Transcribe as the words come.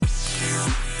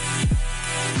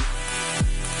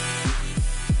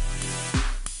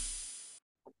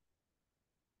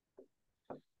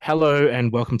Hello,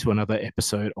 and welcome to another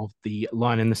episode of the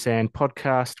Line in the Sand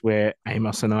podcast, where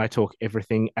Amos and I talk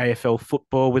everything AFL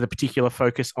football with a particular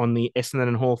focus on the Essendon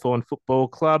and Hawthorn football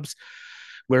clubs.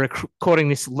 We're recording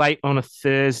this late on a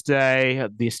Thursday.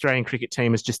 The Australian cricket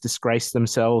team has just disgraced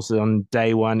themselves on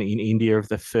day one in India of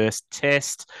the first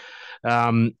test.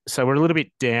 So we're a little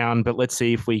bit down, but let's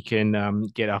see if we can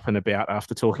get up and about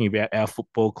after talking about our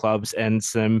football clubs and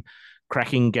some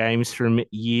cracking games from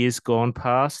years gone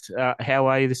past. How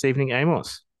are you this evening,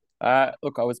 Amos?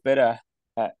 Look, I was better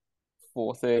at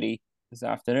 4:30 this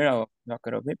afternoon. I'm not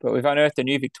going to admit, but we've unearthed a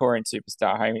new Victorian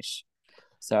superstar, Hamish.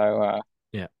 So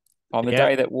Yeah. on the Yeah.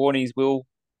 day that Warnie's will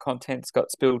contents got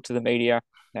spilled to the media,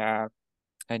 uh,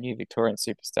 a new Victorian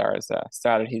superstar has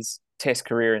started his Test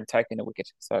career and taken a wicket.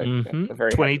 So Mm-hmm. we're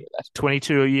very happy 20, with that.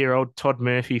 22-year-old Todd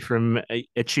Murphy from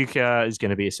Echuca is going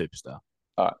to be a superstar.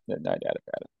 No doubt about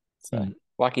it. So Mm.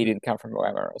 lucky he didn't come from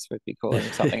Whammo, or else we'd be calling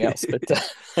him something else. But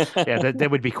Yeah, they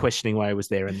would be questioning why I was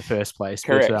there in the first place.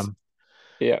 But correct.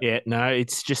 Yeah. yeah, no,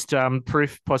 it's just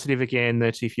proof positive again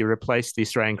that if you replace the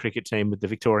Australian cricket team with the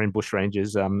Victorian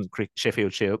Bushrangers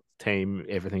Sheffield Shield team,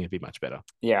 everything would be much better.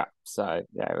 Yeah, so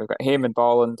yeah, we've got him and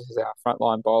Boland as our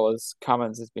frontline bowlers.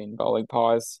 Cummins has been bowling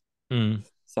pies, Mm.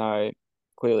 so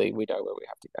clearly we know where we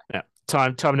have to go. Yeah,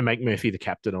 time to make Murphy the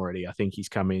captain already. I think he's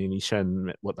come in and he's shown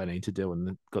them what they need to do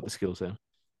and got the skills there.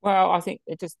 Well, I think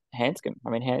it just Hanscom. I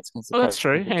mean, Hanscom's the Well, that's coach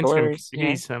true. of Hanscom, Victoria.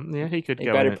 he's yeah, he could He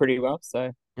go in batted it. pretty well,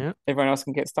 so Yeah, everyone else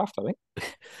can get stuffed, I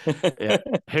yeah.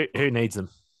 think. Who needs them?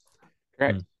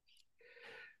 Correct.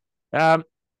 Mm. Um,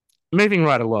 moving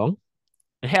right along.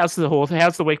 How's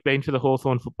the week been for the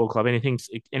Hawthorn Football Club?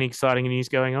 Any exciting news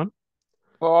going on?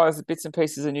 Well, there's bits and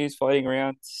pieces of news floating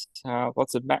around.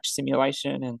 Lots of match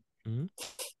simulation and Mm.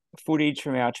 footage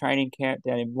from our training camp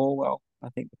down in Morwell. I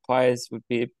think the players would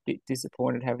be a bit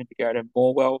disappointed having to go to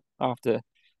Morwell after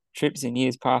trips in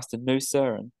years past to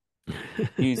Noosa and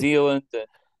New Zealand and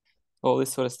all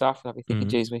this sort of stuff. I'll be thinking,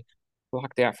 Mm. geez, we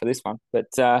lucked out for this one. But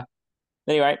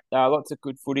anyway, lots of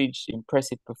good footage,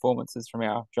 impressive performances from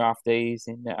our draftees,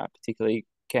 in particularly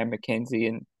Cam McKenzie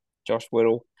and Josh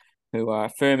Weddle, who are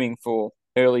firming for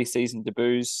early season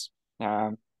debuts,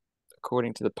 um,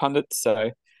 according to the pundits.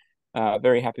 So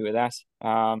very happy with that.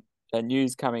 The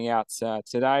news coming out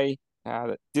today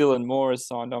that Dylan Moore has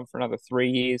signed on for another 3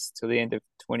 years till the end of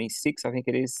 26, I think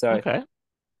it is. So Okay.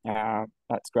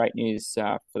 that's great news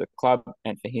for the club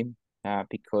and for him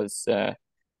because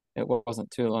it wasn't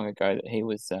too long ago that he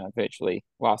was virtually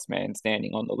last man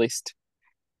standing on the list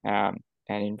and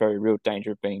in very real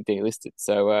danger of being delisted.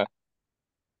 So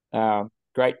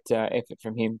great effort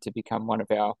from him to become one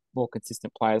of our more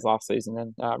consistent players last season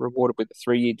and rewarded with a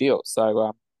 3 year deal.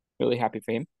 So really happy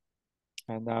for him.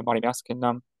 And Marty Mouse can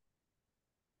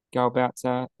go about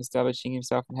establishing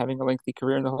himself and having a lengthy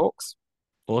career in the Hawks.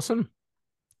 Awesome.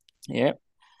 Yeah.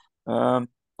 What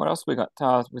else we got?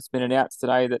 It's been announced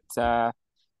today that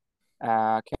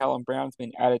Callum Brown's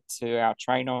been added to our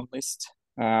train on list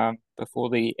before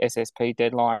the SSP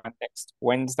deadline next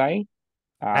Wednesday.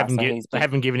 So he's They been,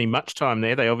 haven't given him much time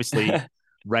there. They obviously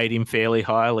rate him fairly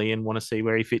highly and want to see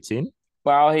where he fits in.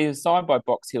 well, he was signed by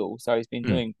Box Hill, so he's been Mm.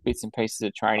 doing bits and pieces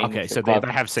of training with Okay, the so club.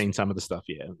 they have seen some of the stuff,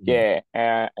 yeah. Mm.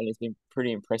 Yeah, and it's been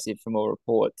pretty impressive from all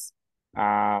reports.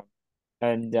 Um,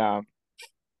 and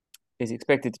He's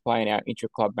expected to play in our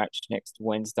intra-club match next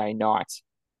Wednesday night.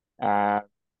 Uh,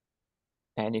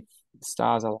 and if the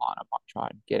stars align, I might try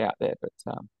and get out there, but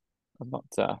I'm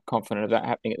not confident of that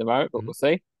happening at the moment, but Mm. we'll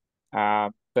see.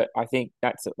 But I think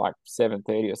that's at like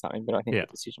 7:30 or something. But I think Yeah.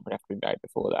 the decision would have to be made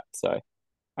before that. So,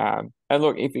 and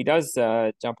look, if he does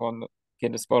jump on,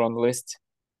 get a spot on the list,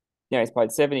 he's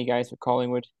played 70 games for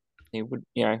Collingwood. He would,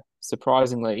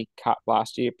 surprisingly cut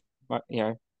last year,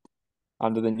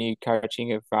 under the new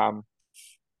coaching of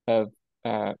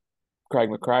Craig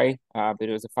McRae, but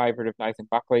it was a favourite of Nathan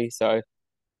Buckley. So,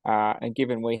 and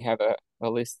given we have a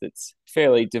list that's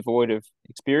fairly devoid of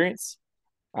experience,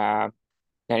 um,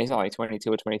 and he's only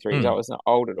 22 or 23 years Mm. old, it's not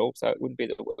old at all, so it wouldn't be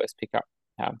the worst pickup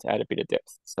to add a bit of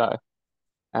depth. So,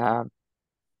 um,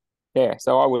 yeah,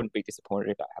 so I wouldn't be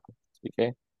disappointed if that happened, to be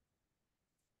fair.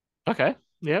 Okay.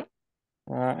 Yeah.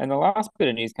 And the last bit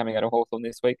of news coming out of Hawthorn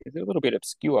this week is a little bit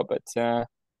obscure, but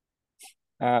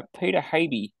Peter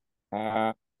Habe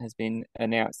has been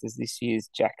announced as this year's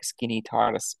Jack Skinny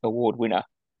Titus Award winner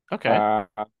Okay. uh,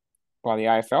 by the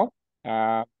AFL.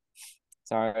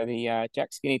 So the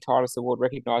Jack Skinny Titus Award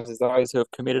recognises those who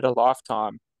have committed a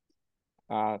lifetime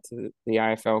to the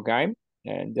AFL game,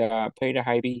 and Peter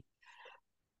Habe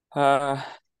uh,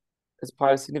 has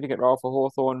played a significant role for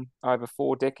Hawthorn over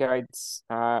 4 decades,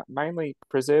 mainly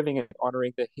preserving and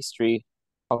honouring the history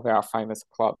of our famous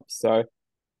club. So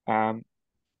Um,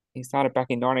 he started back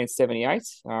in 1978,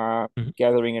 Mhm.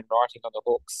 gathering and writing on the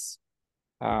Hawks'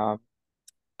 um,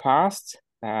 past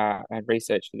and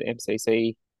research for the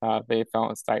MCC, VFL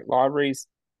and state libraries.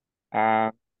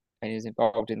 Um, and he was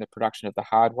involved in the production of The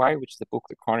Hard Way, which is a book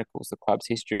that chronicles the club's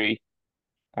history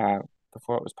uh,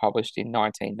 before it was published in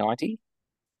 1990.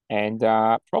 And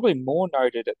probably more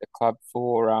noted at the club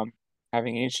for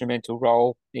having an instrumental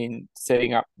role in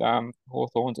setting up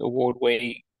Hawthorn's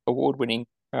award-winning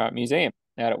museum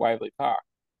out at Waverley Park.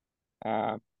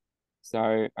 Um,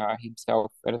 so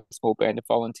himself and a small band of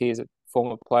volunteers,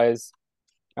 former players,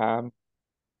 um,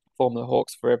 formed the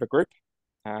Hawks Forever Group,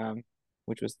 um,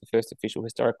 which was the first official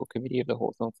historical committee of the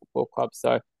Hawthorn Football Club.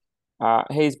 So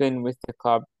he's been with the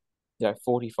club,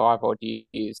 45 odd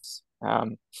years,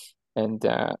 and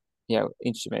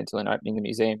instrumental in opening the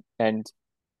museum and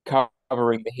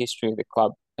covering the history of the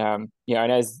club. And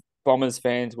as Bombers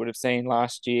fans would have seen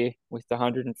last year with the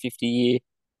 150-year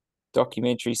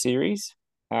documentary series,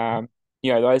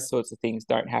 those sorts of things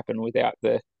don't happen without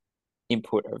the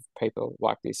input of people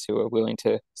like this who are willing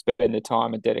to spend the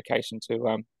time and dedication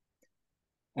to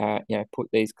put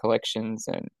these collections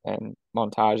and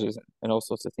montages and all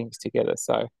sorts of things together.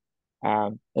 So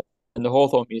and the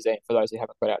Hawthorn Museum, for those who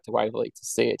haven't got out to Waverley to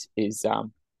see it, is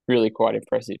really quite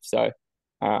impressive. So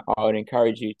I would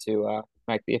encourage you to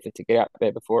make the effort to get out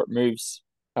there before it moves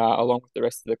along with the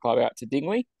rest of the club out to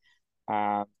Dingley.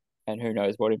 And who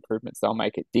knows what improvements they'll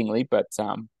make at Dingley, but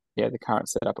the current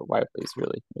setup at Waverley is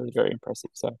really, really very impressive.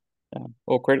 So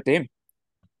all credit to him.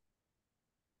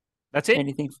 That's it.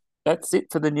 Anything? That's it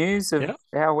for the news of Yeah.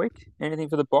 our week. Anything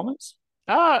for the Bombers?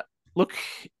 Uh look,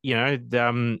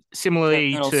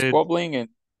 similarly Internal to squabbling and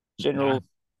no.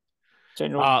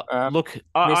 general Look,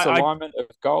 misalignment of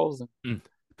goals and mm.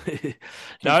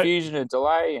 No, confusion and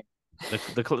delay.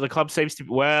 the club seems to be,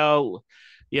 well,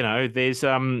 there's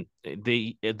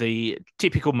the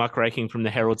typical muckraking from the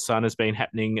Herald Sun has been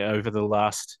happening over the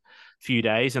last few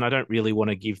days, and I don't really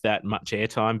want to give that much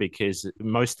airtime because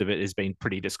most of it has been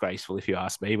pretty disgraceful, if you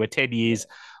ask me. We're 10 years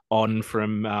on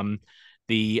from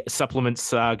the supplement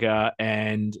saga,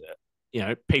 and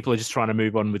people are just trying to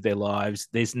move on with their lives.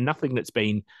 There's nothing that's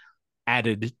been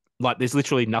added. Like, there's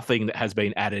literally nothing that has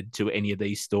been added to any of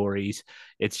these stories.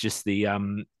 It's just the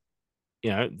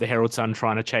Herald Sun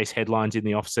trying to chase headlines in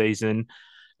the off season.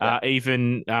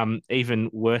 Even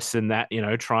worse than that,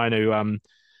 trying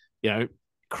to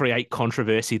create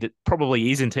controversy that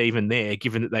probably isn't even there,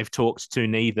 given that they've talked to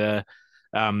neither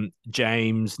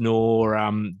James nor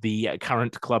the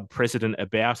current club president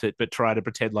about it, but try to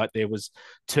pretend like there was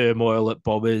turmoil at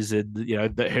Bobbers and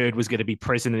that Herd was going to be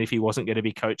president if he wasn't going to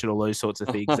be coach and all those sorts of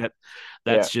things.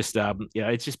 That's just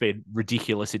it's just been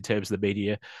ridiculous in terms of the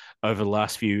media over the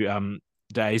last few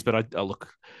days. But I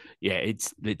look,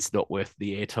 it's not worth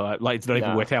the airtime. Like, it's not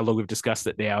even worth how long we've discussed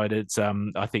it now. And it's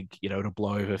I think it'll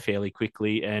blow over fairly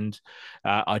quickly. And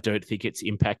I don't think it's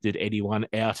impacted anyone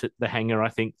out at the hangar. I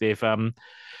think they've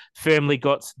firmly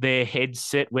got their heads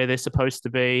set where they're supposed to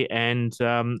be and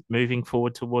moving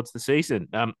forward towards the season.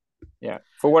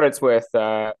 For what it's worth,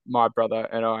 my brother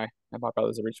and my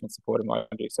brother's a Richmond supporter, mind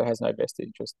you, so has no vested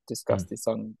interest. Discussed this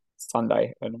on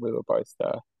Sunday, and we were both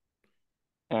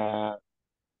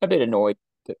a bit annoyed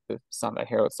that the Sunday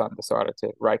Herald Sun decided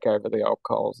to rake over the old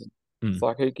coals. And it's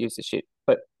like, who gives a shit?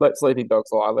 Let sleeping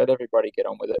dogs lie. Let everybody get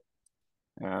on with it.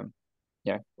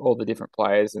 All the different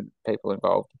players and people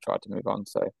involved tried to move on.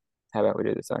 So how about we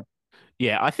do the same?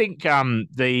 Yeah, I think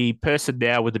the person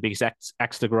now with the biggest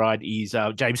axe to grind is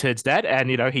James Hurd's dad, and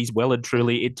he's well and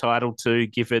truly entitled to,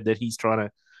 given that he's trying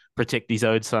to protect his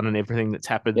own son and everything that's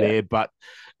happened there. But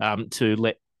to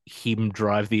let him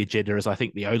drive the agenda, as I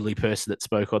think the only person that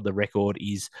spoke on the record,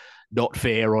 is not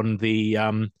fair on the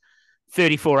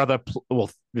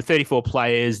 34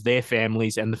 players, their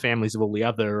families, and the families of all the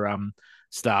other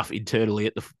staff internally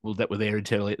that were there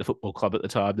internally at the football club at the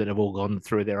time, that have all gone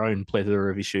through their own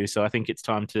plethora of issues. So I think it's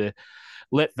time to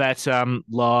let that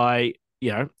lie.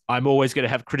 I'm always going to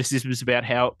have criticisms about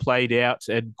how it played out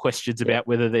and questions about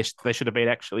whether they should have been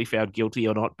actually found guilty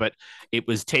or not. But it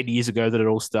was 10 years ago that it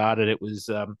all started. It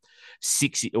was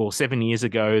 6 or 7 years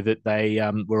ago that they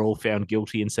were all found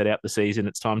guilty and set out the season.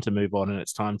 It's time to move on, and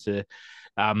it's time to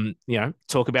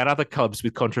talk about other clubs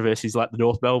with controversies like the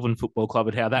North Melbourne Football Club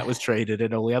and how that was treated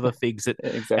and all the other things that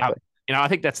exactly. I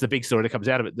think that's the big story that comes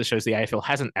out of it. That shows the AFL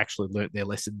hasn't actually learnt their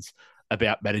lessons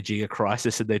about managing a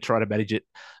crisis, and they're trying to manage it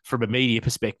from a media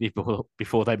perspective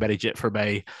before they manage it from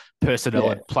a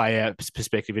personnel and player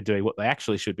perspective and doing what they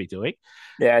actually should be doing.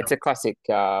 Yeah, it's a classic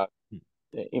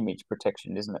image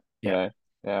protection, isn't it?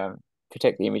 Yeah.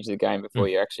 Protect the image of the game before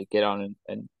you actually get on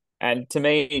and And to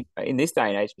me, in this day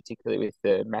and age, particularly with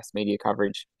the mass media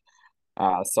coverage,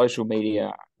 social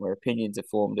media, where opinions are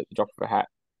formed at the drop of a hat,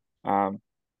 um,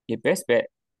 your best bet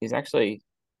is actually,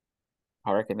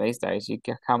 I reckon these days, you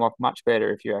come off much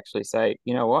better if you actually say,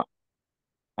 you know what,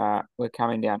 we're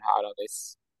coming down hard on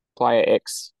this player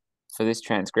X for this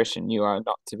transgression. You are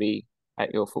not to be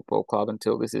at your football club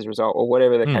until this is resolved, or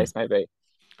whatever the Mm, case may be,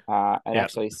 and yeah.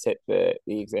 actually set the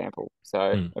example. So,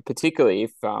 Mm, particularly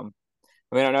if, I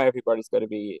mean, I know everybody's got to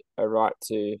be a right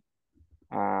to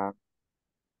uh,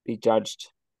 be judged,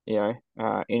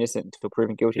 innocent until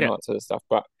proven guilty and yeah. all that sort of stuff.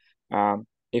 But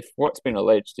if what's been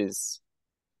alleged is,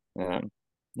 um,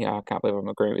 I can't believe I'm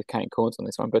agreeing with Kane Corns on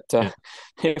this one, but Yeah.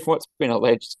 if what's been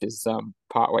alleged is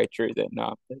partway true, then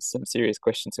there's some serious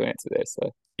questions to answer there.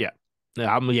 So Yeah.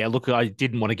 Yeah, look, I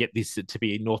didn't want to get this to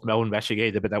be North Melbourne bashing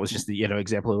either, but that was just the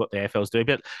example of what the AFL's doing.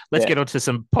 But let's yeah, get on to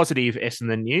some positive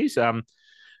Essendon news.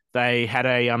 They had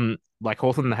a like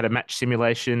Hawthorn had a match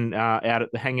simulation out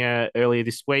at the hangar earlier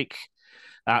this week.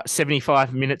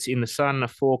 75 minutes in the sun, a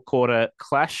four-quarter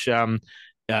clash.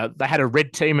 They had a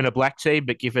red team and a black team,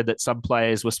 but given that some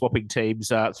players were swapping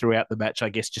teams throughout the match, I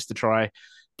guess just to try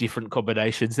different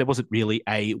combinations, there wasn't really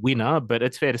a winner. But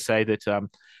it's fair to say that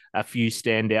a few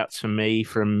standouts for me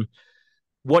from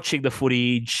watching the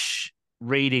footage,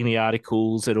 reading the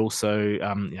articles, and also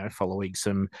following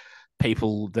some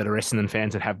people that are Essendon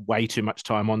fans that have way too much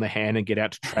time on their hand and get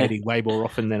out to trading way more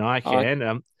often than I I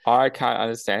can. I can't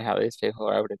understand how these people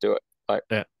are able to do it. Like,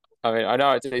 Yeah. I mean, I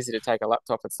know it's easy to take a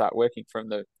laptop and start working from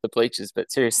the bleachers, but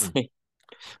Mm, seriously,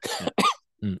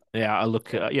 yeah, I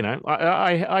look,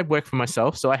 I work for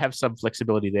myself, so I have some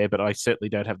flexibility there, but I certainly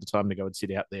don't have the time to go and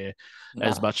sit out there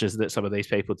as no. much as that some of these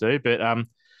people do. But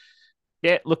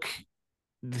yeah, look,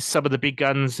 some of the big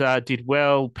guns did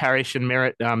well. Parish and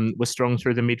Merritt were strong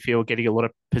through the midfield, getting a lot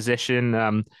of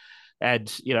possession.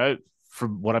 And,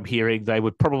 from what I'm hearing, they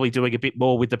were probably doing a bit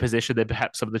more with the possession than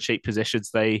perhaps some of the cheap possessions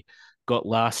they got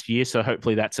last year. So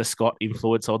hopefully that's a Scott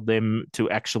influence on them to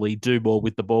actually do more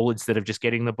with the ball instead of just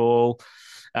getting the ball.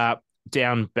 Uh,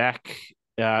 Down back,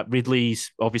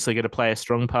 Ridley's obviously going to play a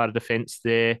strong part of defence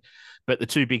there. But the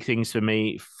two big things for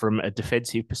me from a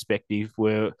defensive perspective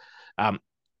were um,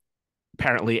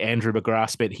 apparently Andrew McGrath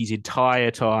spent his entire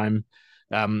time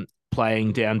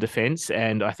playing down defence,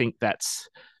 and I think that's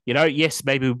yes,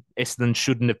 maybe Essendon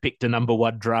shouldn't have picked a number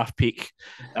one draft pick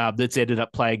that's ended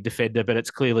up playing defender, but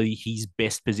it's clearly his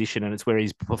best position and it's where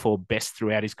he's performed best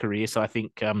throughout his career. So I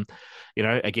think,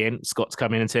 again, Scott's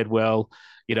come in and said, well,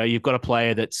 you've got a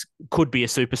player that's could be a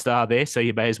superstar there, so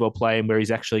you may as well play him where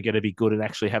he's actually going to be good and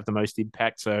actually have the most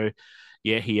impact. So,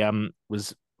 yeah, he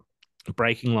was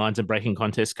breaking lines and breaking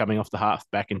contests coming off the half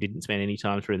back and didn't spend any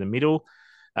time through the middle.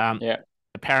 Um, Yeah.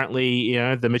 Apparently,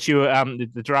 the mature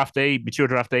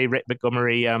draftee, Rhett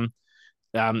Montgomery,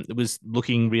 was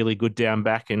looking really good down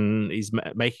back and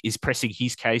is pressing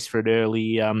his case for an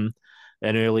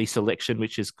early selection,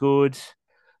 which is good.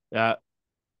 Uh,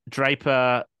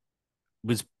 Draper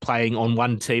was playing on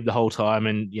one team the whole time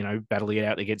and battling it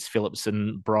out against Phillips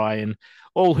and Bryan,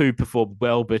 all who performed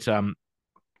well, but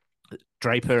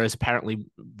Draper is apparently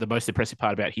the most impressive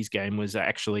part about his game was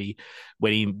actually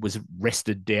when he was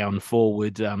rested down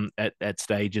forward at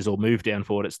stages or moved down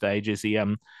forward at stages. He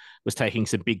was taking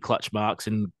some big clutch marks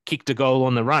and kicked a goal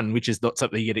on the run, which is not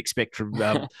something you'd expect from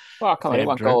Well, come on, he Sam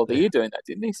won goal of the Draper. year doing that,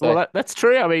 didn't he? Well, So that's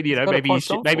true. I mean, he's got a point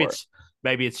on for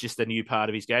maybe it's just a new part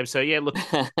of his game. So yeah, look,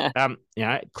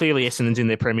 it. clearly Essendon's in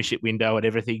their premiership window and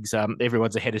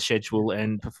everyone's ahead of schedule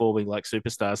and performing like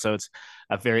superstars. So it's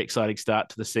a very exciting start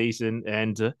to the season,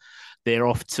 and they're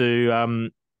off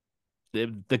to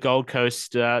the Gold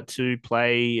Coast to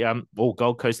play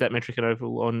Gold Coast at Metric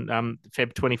Oval on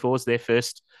Feb 24 is their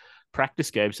first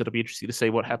practice game. So it'll be interesting to see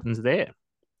what happens there.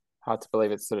 Hard to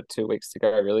believe it's sort of 2 weeks to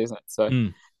go, really, isn't it? So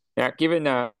Mm. now, given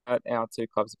our two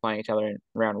clubs are playing each other in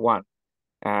round one,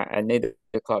 and neither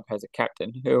club has a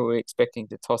captain, who are we expecting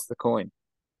to toss the coin?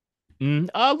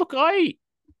 Look,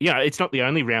 it's not the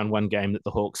only round one game that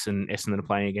the Hawks and Essendon are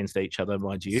playing against each other,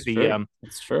 mind you. It's true.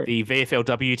 It's true. The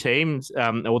VFLW teams,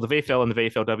 or the VFL and the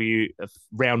VFLW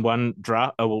round one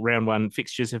round one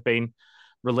fixtures have been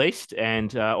released,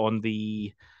 and on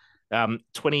the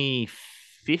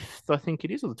 25th, I think it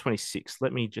is, or the 26th.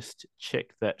 Let me just check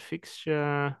that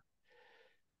fixture.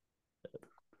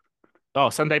 Oh,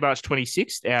 Sunday, March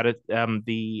 26th, out at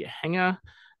the hangar.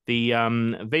 The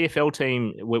VFL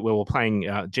team, we're playing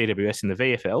GWS in the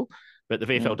VFL, but the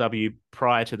Mm. VFLW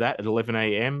prior to that at 11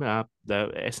 a.m.,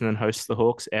 the Essendon hosts the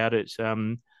Hawks out at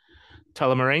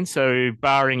Tullamarine. So,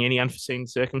 barring any unforeseen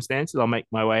circumstances, I'll make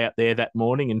my way out there that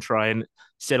morning and try and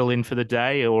settle in for the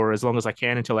day, or as long as I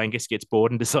can until Angus gets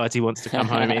bored and decides he wants to come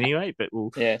home anyway. But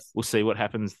we'll Yes. we'll see what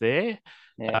happens there.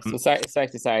 Yeah. Um, So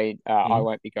safe to say, I mm,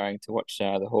 won't be going to watch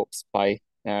the Hawks play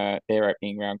their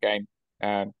opening round game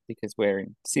because we're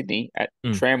in Sydney at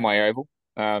mm, Tramway Oval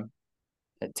at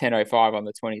 10:05 on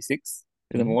the 26th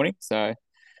in the mm. morning. So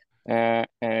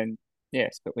and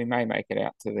yes, but we may make it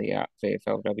out to the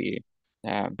VFLW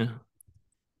um, Yeah.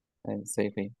 and see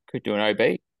if we could do an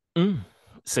OB. Mm.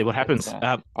 See what But happens.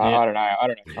 Yeah. I don't know. I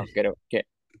don't know if I'll get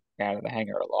out of the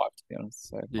hangar alive, to be honest.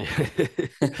 So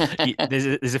Yeah.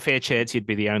 There's a fair chance you'd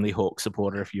be the only Hawk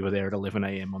supporter if you were there at 11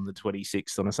 a.m. on the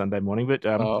 26th on a Sunday morning. But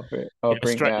I'll you know,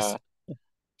 bring I'll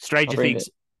stranger bring things.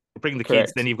 the Bring the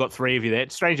kids. Then correct. you've got three of you there.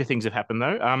 Stranger things have happened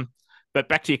though. But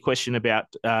back to your question about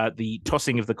the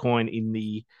tossing of the coin in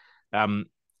the um,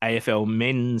 AFL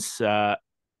men's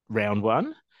round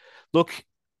one. Look,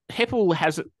 Heppel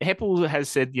has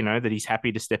said, that he's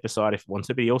happy to step aside if he wants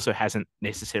to, but he also hasn't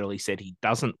necessarily said he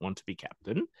doesn't want to be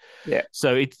captain. Yeah,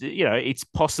 So it's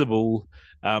possible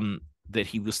that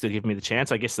he will still give me the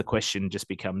chance. I guess the question just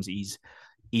becomes: is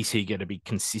he going to be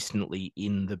consistently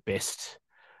in the best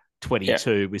yeah,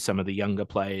 22 with some of the younger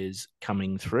players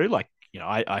coming through? Like,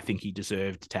 I think he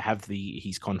deserved to have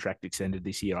his contract extended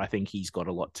this year. I think he's got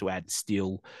a lot to add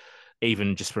still,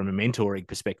 even just from a mentoring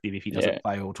perspective, if he yeah. doesn't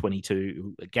play all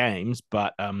 22 games.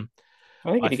 But I think I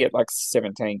if you think, get like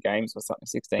 17 games or something,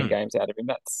 16 games out of him,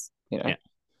 that's yeah,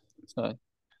 so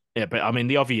yeah. But I mean,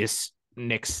 the obvious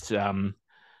next person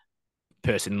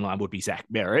in line would be Zach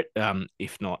Merritt,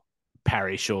 if not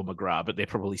Parrish or McGrath, but they're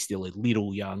probably still a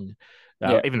little young.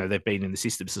 yeah. Even though they've been in the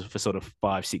systems for sort of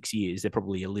 5-6 years, they're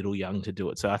probably a little young to do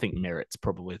it. So I think Merritt's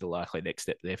probably the likely next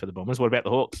step there for the Bombers. What about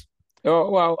the Hawks? Oh,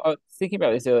 well, I was thinking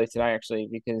about this earlier today actually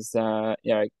because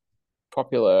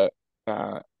popular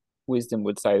uh, wisdom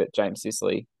would say that James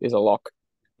Sicily is a lock.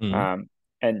 Mm, Um,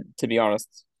 and to be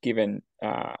honest, given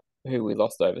who we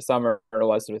lost over summer and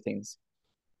all those sort of things,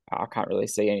 I can't really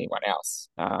see anyone else.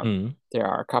 mm, There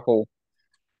are a couple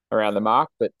around the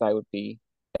mark, but they would be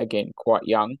again quite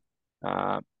young,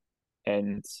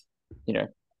 and you know,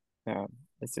 um,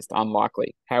 it's just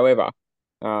unlikely. However,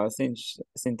 since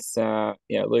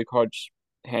Luke Hodge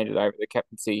handed over the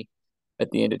captaincy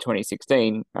at the end of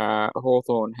 2016,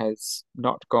 Hawthorn has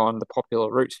not gone the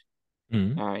popular route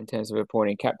mm, in terms of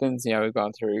appointing captains. We've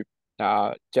gone through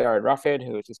Jared Ruffhead,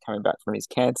 who was just coming back from his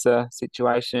cancer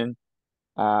situation,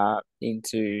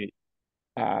 into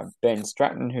Ben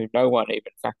Stratton, who no one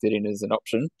even factored in as an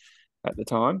option at the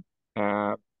time,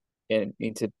 uh, and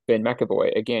into Ben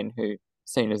McAvoy again, who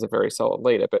seen as a very solid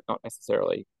leader, but not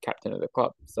necessarily captain of the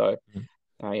club. So,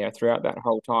 mm, throughout that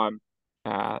whole time,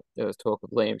 there was talk of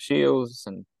Liam Shields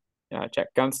and Jack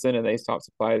Gunston and these types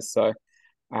of players. So,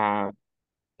 and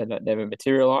that never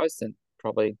materialised, and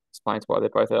probably explains why they're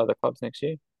both at other clubs next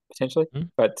year potentially. mm,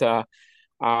 But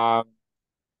um,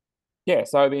 yeah,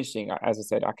 so it'll be interesting. As I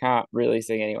said, I can't really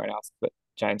see anyone else but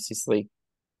James Sicily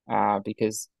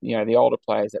because the older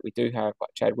players that we do have, like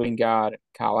Chad Wingard,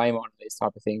 Carl Amon, this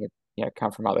type of thing,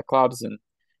 come from other clubs, and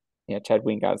Chad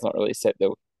Wingard's not really set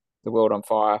the world on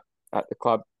fire at the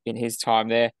club in his time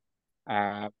there.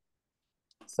 Uh,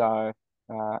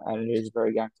 and it is a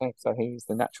very young team, so he's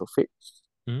the natural fit.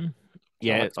 mm. So I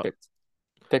Yeah,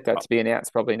 expect that to be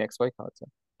announced probably next week, I'd say.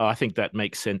 I think that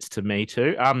makes sense to me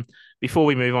too. Before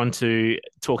we move on to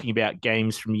talking about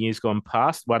games from years gone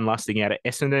past, one last thing out of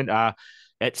Essendon.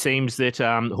 It seems that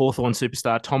Hawthorn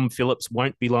superstar Tom Phillips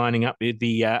won't be lining up with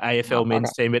the AFL Motherfucker.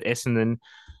 men's team at Essendon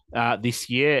this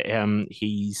year.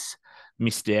 He's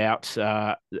missed out,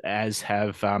 as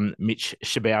have Mitch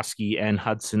Shabowski and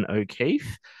Hudson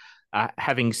O'Keefe.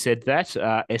 Having said that,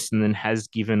 Essendon has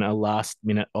given a last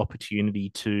minute opportunity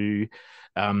to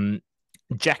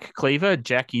Jack Cleaver.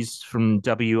 Jack is from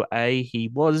WA. He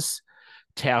was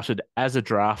touted as a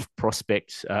draft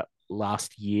prospect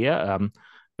last year,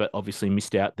 but obviously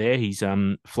missed out there. He's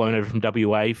flown over from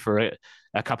WA for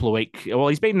a couple of weeks. Well,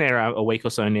 he's been there a week or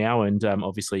so now, and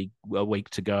obviously a week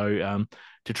to go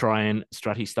to try and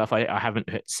strut his stuff. I haven't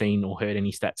seen or heard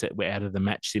any stats out of the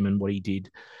match sim and what he did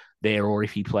there, or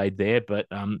if he played there, but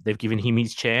they've given him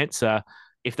his chance.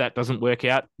 If that doesn't work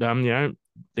out,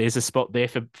 there's a spot there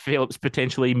for Phillips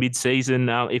potentially mid-season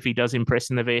if he does impress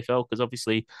in the VFL, because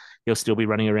obviously he'll still be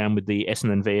running around with the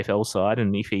Essendon VFL side,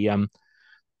 and if he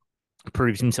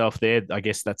proves himself there, I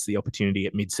guess that's the opportunity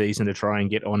at mid-season to try and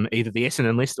get on either the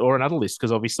Essendon list or another list,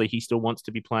 because obviously he still wants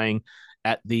to be playing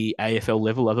at the AFL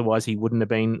level. Otherwise, he wouldn't have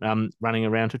been running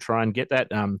around to try and get that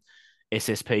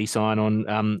SSP sign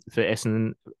on for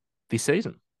Essendon this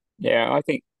season. Yeah, I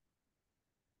think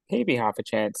he'd be half a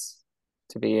chance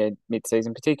to be a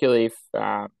mid-season, particularly if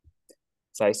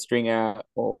say Stringer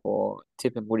or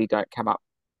Tip and Woody don't come up.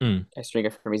 Mm. Stringer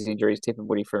from his injuries, Tip and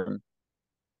Woody from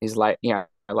his layoff Yeah.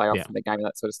 from the game and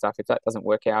that sort of stuff. If that doesn't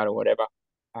work out or whatever,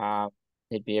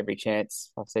 there'd be every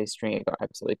chance. I see Stringer got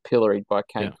absolutely pilloried by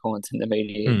Kane Yeah. Cornes in the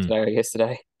media Mm. today or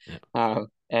yesterday. Yeah.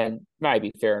 And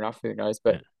maybe fair enough, who knows?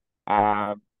 But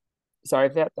Yeah. so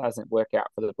if that doesn't work out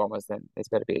for the Bombers, then there's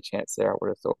got to be a chance there, I would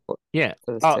have thought, Yeah.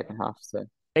 for the Oh, second half. So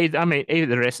I mean, either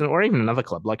the rest or even another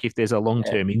club. Like if there's a long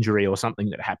yeah, term injury or something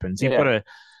that happens, you've got yeah,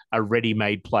 a ready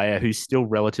made player who's still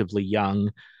relatively young,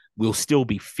 will still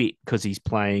be fit because he's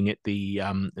playing at the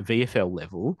VFL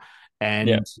level,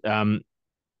 yeah, and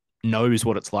knows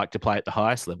what it's like to play at the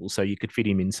highest level. So you could fit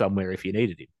him in somewhere if you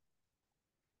needed him.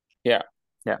 yeah,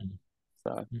 yeah.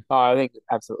 So I think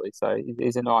absolutely. So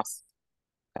it's a nice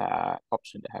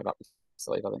option to have up the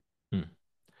sleeve, I think. Mm.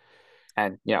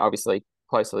 And obviously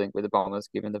closely linked with the Bombers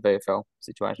given the VFL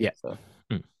situation. Yeah. So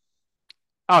Mm.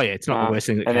 Oh yeah, it's not the worst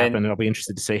thing that and could happen, then and I'll be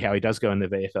interested to see how he does go in the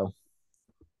VFL.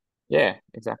 yeah,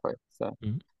 exactly. So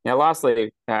Mm. now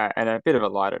lastly, and a bit of a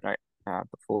lighter note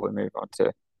before we move on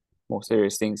to more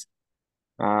serious things.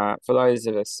 For those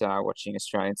of us watching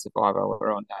Australian Survivor,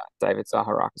 we're on David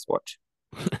Zaharakis' watch.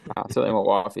 Certainly my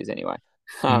wife is anyway.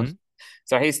 Um, Mm.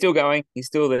 so he's still going. He's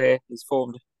still there. He's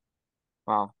formed,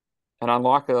 well, an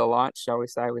unlikely alliance, shall we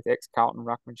say, with ex-Carlton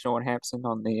ruckman Sean Hampson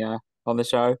on the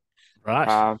show. Right.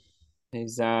 Um,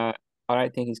 he's I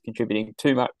don't think he's contributing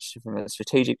too much from a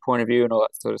strategic point of view and all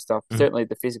that sort of stuff. Mm. Certainly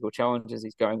the physical challenges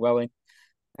he's going well in.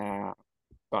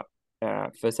 But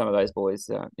for some of those boys,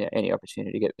 any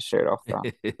opportunity to get the shirt off,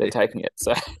 they're taking it.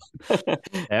 So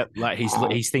Yeah, like uh,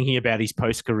 he's thinking about his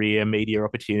post career media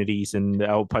opportunities and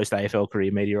post AFL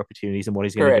career media opportunities and what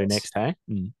he's going to do correct, next. Hey.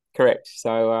 Mm. correct.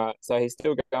 So he's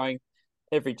still going.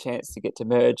 Every chance to get to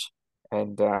merge,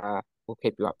 and we'll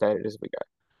keep you updated as we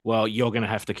Well, you're going to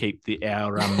have to keep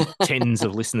our tens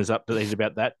of listeners updated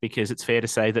about that because it's fair to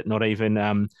say that not even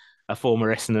a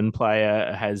former Essendon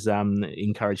player has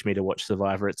encouraged me to watch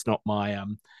Survivor. It's not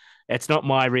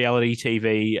my reality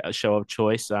TV show of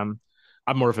choice. I'm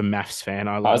more of a maths fan.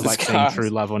 I go. like seeing True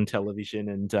Love on television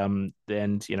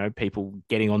and people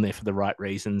getting on there for the right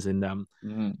reasons and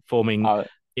Mm. forming. Uh,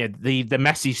 Yeah, the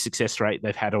massive success rate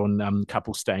they've had on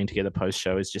couples staying together post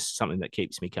show is just something that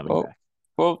keeps me coming well,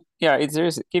 back. yeah. It's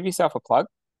serious. Give yourself a plug.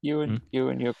 Mm. You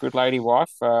and your good lady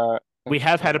wife. We Maths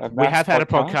have had a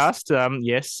podcast. podcast,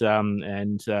 yes,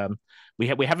 and we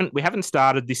haven't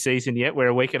started this season yet. We're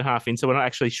a week and a half in, so we're not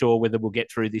actually sure whether we'll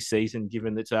get through this season,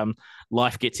 given that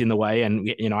life gets in the way, and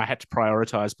I had to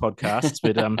prioritize podcasts,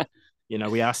 but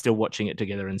we are still watching it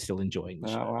together and still enjoying the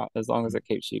show. Well, as long as it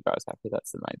keeps you guys happy,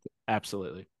 that's the main thing.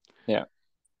 Absolutely. Yeah.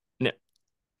 Now,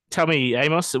 tell me,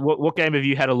 Amos, what game have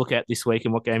you had a look at this week,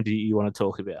 and what game do you want to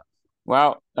talk about?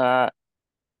 Well,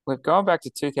 we've gone back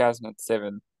to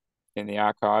 2007 in the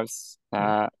archives.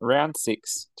 Round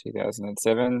 6,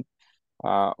 2007.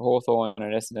 Hawthorn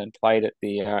and Essendon played at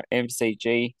the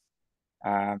MCG.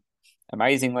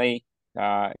 Amazingly,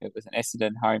 it was an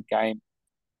Essendon home game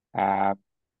uh,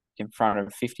 in front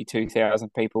of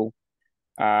 52,000 people.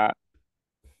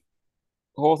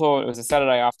 Hawthorn, it was a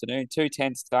Saturday afternoon,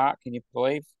 2:10 start, can you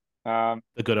believe? The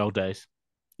good old days.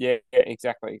 Yeah,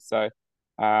 exactly. So,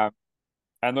 um,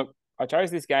 and look, I chose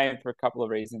this game for a couple of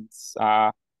reasons.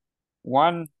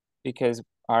 One, because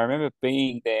I remember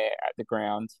being there at the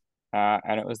ground,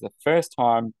 and it was the first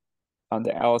time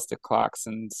under Alistair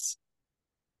Clarkson's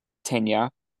tenure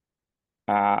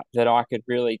that I could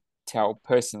really tell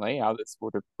personally, others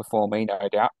would have before me, no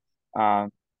doubt, um,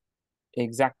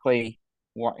 exactly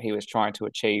what he was trying to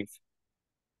achieve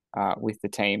with the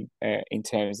team in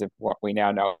terms of what we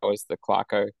now know as the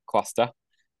Clarko cluster.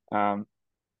 Um,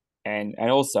 and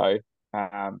also,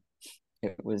 um,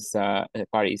 it was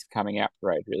Buddy's coming out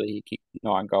parade, really. He kicked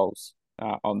 9 goals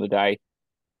on the day,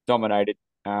 dominated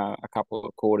a couple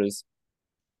of quarters,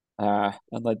 and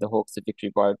led the Hawks to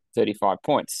victory by 35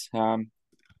 points.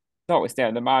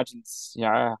 Notwithstanding the margins,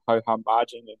 ho-hum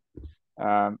margin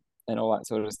and all that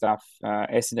sort of stuff.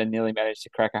 Essendon nearly managed to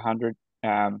crack 100.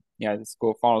 The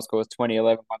final score was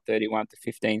 2011, 131 to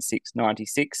 15-6,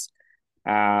 96.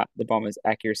 The Bombers'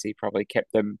 accuracy probably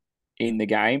kept them in the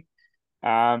game.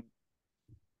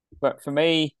 But for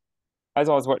me, as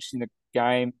I was watching the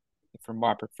game from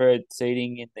my preferred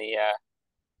seating in the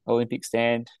Olympic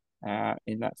stand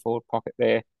in that forward pocket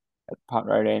there at the punt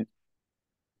road end,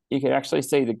 you could actually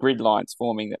see the grid lines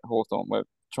forming that Hawthorn were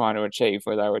trying to achieve,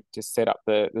 where they would just set up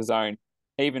the zone,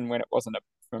 even when it wasn't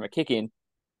from a kick in,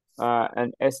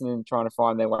 and Essendon trying to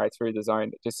find their way through the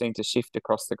zone that just seemed to shift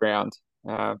across the ground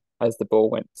as the ball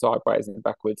went sideways and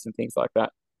backwards and things like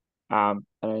that. And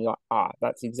you're like,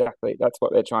 that's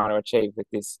what they're trying to achieve with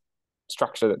this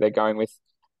structure that they're going with,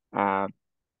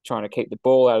 trying to keep the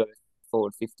ball out of the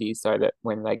forward 50 so that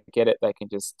when they get it, they can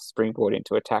just springboard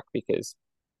into attack because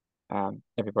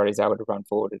everybody's able to run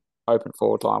forward, open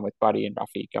forward line with Buddy and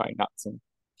Ruffy going nuts. And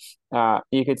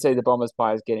you could see the Bombers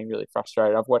players getting really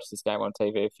frustrated. I've watched this game on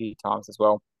TV a few times as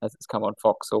well as it's come on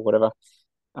Fox or whatever.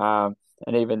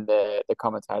 And even the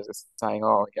commentators are saying,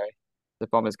 "Oh, the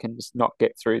Bombers can just not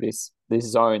get through this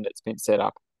zone that's been set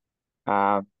up,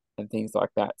 and things like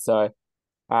that." So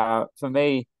for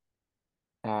me,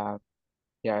 uh,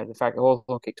 the fact that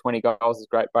Hawthorn kicked 20 goals is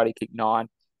great. Buddy kicked 9.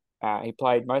 He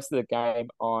played most of the game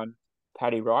on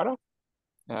Paddy Ryder,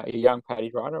 a young Paddy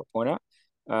Ryder, I'll point out.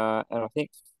 And I think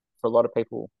for a lot of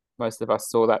people, most of us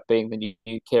saw that being the new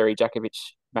Carey Jakovic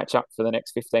matchup for the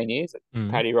next 15 years.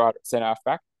 Paddy Ryder at centre half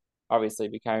back obviously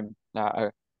became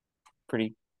a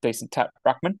pretty decent tap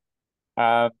ruckman.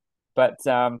 But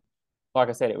like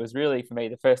I said, it was really for me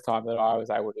the first time that I was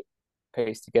able to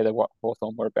piece together what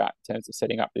Hawthorn were about in terms of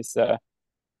setting up this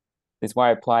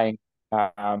way of playing,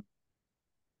 and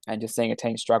just seeing a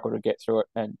team struggle to get through it.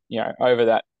 And over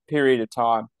that period of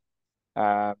time,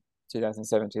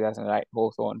 2007, 2008,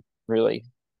 Hawthorn really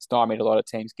stymied a lot of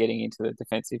teams getting into the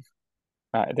defensive,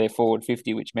 their forward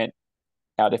 50, which meant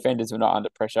our defenders were not under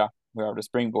pressure. We were able to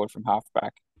springboard from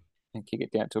halfback and kick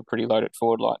it down to a pretty loaded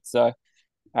forward line. So,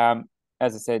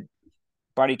 as I said,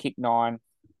 Buddy kicked 9.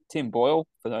 Tim Boyle,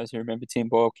 for those who remember, Tim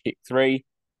Boyle kicked 3.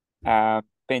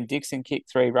 Ben Dixon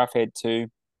kicked 3, Roughhead 2,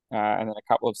 and then a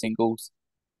couple of singles.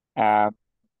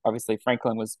 Obviously,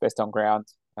 Franklin was best on ground.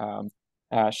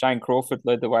 Shane Crawford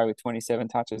led the way with 27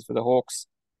 touches for the Hawks.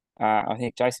 I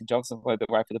think Jason Johnson led the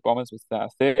way for the Bombers with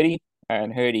 30,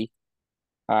 and Hurdy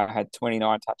had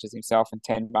 29 touches himself and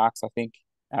 10 marks, I think.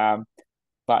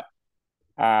 But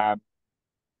Essendon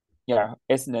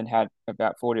had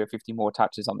about 40 or 50 more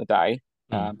touches on the day,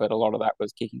 but a lot of that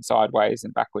was kicking sideways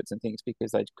and backwards and things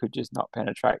because they could just not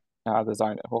penetrate the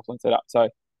zone that Hawthorn set up. So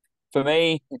for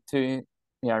me,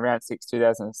 round 6,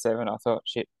 2007, I thought,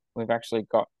 shit, we've actually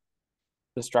got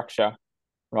the structure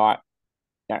right.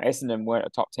 Now, Essendon weren't a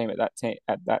top team at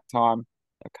that time,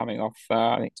 coming off,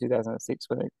 I think, 2006,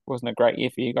 where it wasn't a great year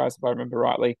for you guys, if I remember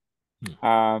rightly.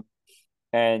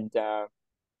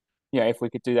 If we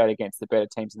could do that against the better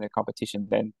teams in the competition,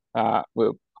 then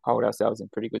we'll hold ourselves in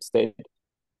pretty good stead.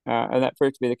 And that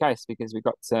proved to be the case because we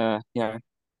got to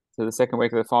the second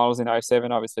week of the finals in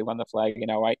 2007, obviously won the flag in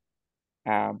 2008,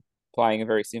 playing a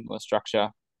very similar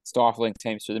structure, stifling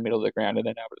teams through the middle of the ground and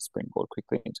then able to springboard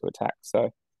quickly into attack.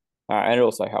 So, and it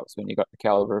also helps when you've got the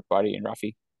caliber of Buddy and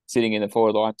Ruffy sitting in the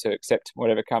forward line to accept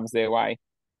whatever comes their way.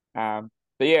 But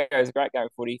yeah, it was a great game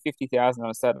of footy. 50,000 on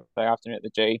a Saturday afternoon at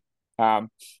the G.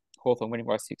 Hawthorn winning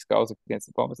by 6 goals against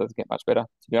the Bombers doesn't get much better,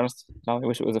 to be honest. I only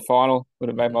wish it was a final. Would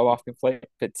have made my life complete.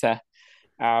 But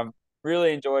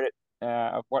really enjoyed it.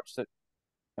 I've watched it,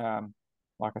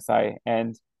 like I say.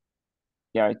 And,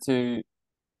 to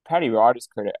Paddy Ryder's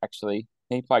credit, actually,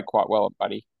 he played quite well at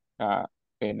Buddy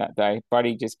in that day.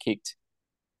 Buddy just kicked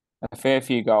a fair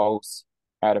few goals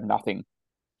out of nothing.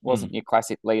 Wasn't your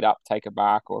classic lead up, take a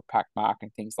mark or a pack mark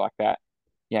and things like that.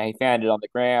 He found it on the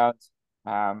ground.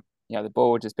 The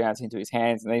ball would just bounce into his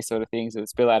hands and these sort of things. It would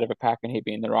spill out of a pack and he'd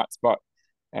be in the right spot.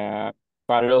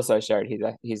 But it also showed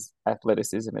his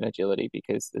athleticism and agility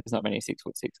because there's not many 6'6"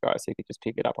 guys who could just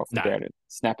pick it up off the ground and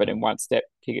snap it in one step,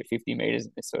 kick it 50 meters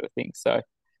and this sort of thing. So,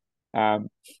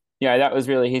 that was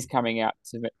really his coming out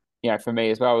to, for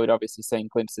me as well. We'd obviously seen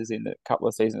glimpses in the couple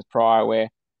of seasons prior where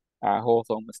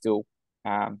Hawthorn was still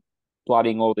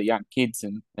blooding all the young kids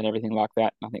and everything like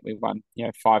that. And I think we won,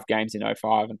 5 games in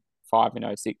 2005 and 5 in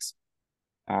 2006.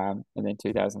 And then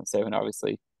 2007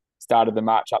 obviously started the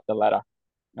march up the ladder.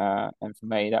 And for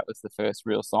me, that was the first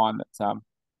real sign that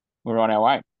we're on our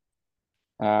way.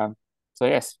 So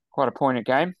yes, quite a poignant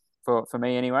game for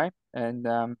me anyway. And,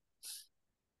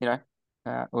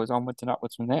 it was onwards and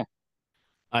upwards from there.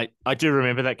 I do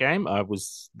remember that game. I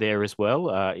was there as well.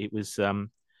 It was,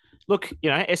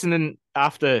 Essendon,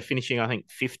 after finishing, I think,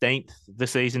 15th the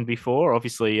season before,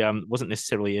 obviously wasn't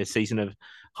necessarily a season of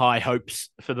high hopes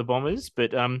for the Bombers,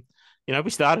 but we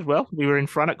started well. We were in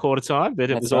front at quarter time,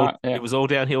 but it was all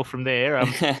downhill from there.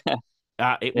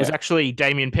 It was actually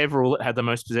Damien Peverell that had the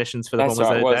most possessions for the Bombers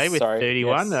that day with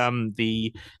 31.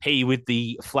 Yes. He with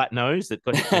the flat nose that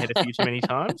got hit in the head a few too many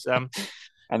times.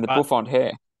 And the Buffon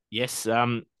hair. Yes,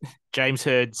 James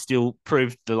Hird still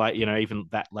proved even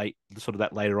that late, sort of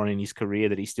that later on in his career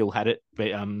that he still had it,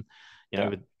 but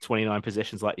with 29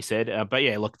 possessions, like you said. But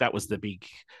yeah, look, that was the big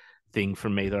thing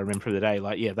from me that I remember from the day.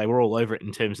 Like, yeah, they were all over it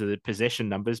in terms of the possession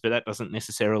numbers, but that doesn't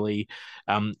necessarily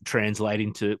translate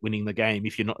into winning the game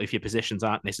if your possessions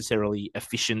aren't necessarily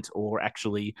efficient or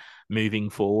actually moving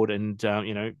forward and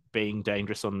being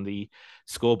dangerous on the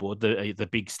scoreboard. The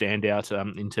big standout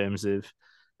in terms of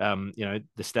the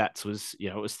stats was,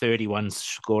 it was 31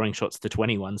 scoring shots to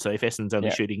 21. So if Essendon's only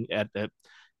Yeah. shooting at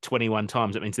 21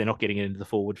 times, it means they're not getting it into the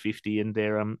forward 50, and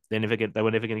they were never going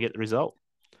to get the result.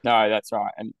 No, that's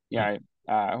right. And,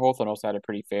 Hawthorn also had a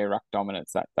pretty fair ruck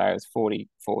dominance that day. It was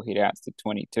 44 hit outs to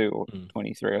 22 or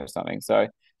 23 or something. So,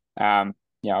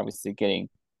 obviously getting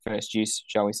first use,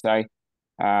 shall we say,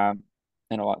 and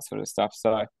all that sort of stuff.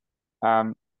 So,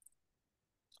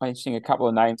 interesting, a couple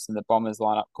of names in the Bombers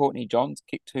lineup. Courtney Johns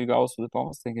kicked 2 goals for the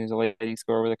Bombers. I think he was a leading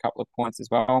scorer with a couple of points as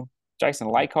well. Jason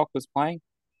Laycock was playing.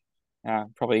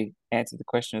 Probably answered the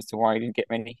question as to why he didn't get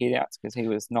many hit outs, because he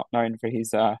was not known for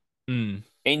his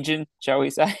engine, shall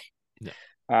we say. Yeah.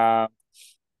 But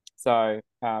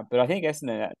I think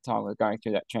Essendon at that time was going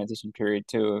through that transition period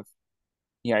too of,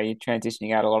 you're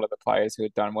transitioning out a lot of the players who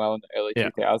had done well in the early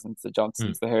 2000s, the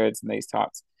Johnsons, the Herds, and these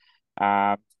types,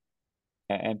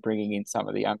 and bringing in some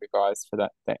of the younger guys for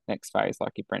that next phase,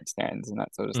 like your Brent Stans and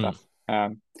that sort of stuff.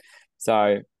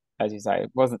 So, as you say, it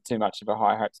wasn't too much of a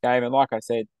high hopes game. And like I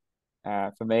said,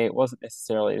 for me, it wasn't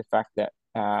necessarily the fact that,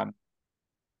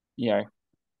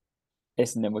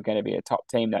 Essendon were going to be a top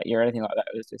team that year or anything like that.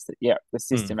 It was just that, the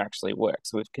system actually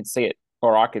works. We can see it,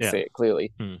 or I could see it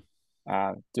clearly,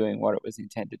 doing what it was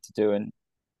intended to do. And,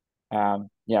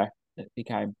 it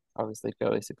became obviously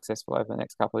fairly successful over the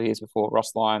next couple of years before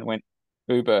Ross Lyon went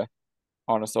Uber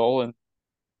on us all and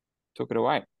took it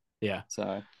away. Yeah.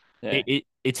 So, yeah.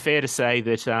 It's fair to say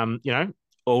that,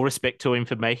 all respect to him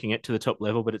for making it to the top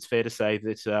level, but it's fair to say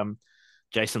that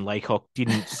Jason Laycock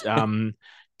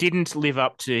didn't live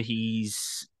up to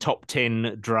his top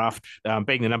 10 draft,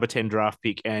 being the number 10 draft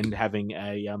pick and having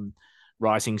a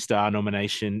Rising Star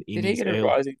nomination. Did he get a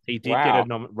Rising? He did get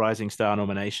a Rising Star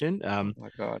nomination. Oh my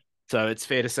God. So it's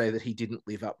fair to say that he didn't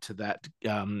live up to that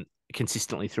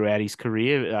consistently throughout his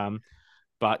career.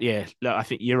 But yeah, I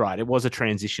think you're right. It was a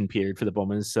transition period for the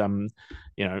Bombers.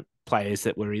 Players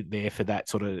that were there for that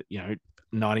sort of,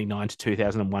 99 to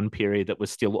 2001 period that was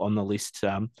still on the list,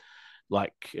 Hurd,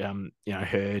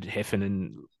 Heffen,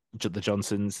 and the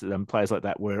Johnsons, players like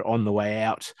that were on the way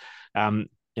out.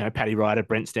 Paddy Ryder,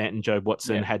 Brent Stanton, Jobe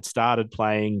Watson had started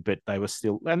playing, but they were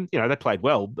still, and they played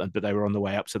well, but they were on the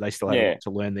way up, so they still had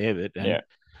to learn their bit.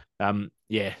 And,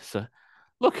 so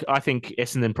look, I think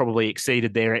Essendon probably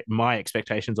exceeded my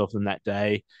expectations of them that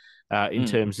day in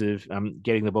terms of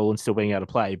getting the ball and still being able to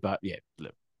play. But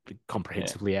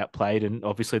comprehensively outplayed, and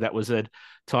obviously that was a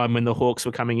time when the Hawks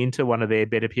were coming into one of their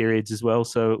better periods as well.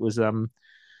 So it was the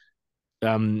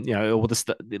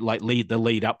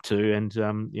lead up to,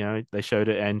 and they showed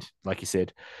it. And like you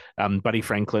said, Buddy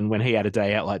Franklin, when he had a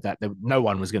day out like that, no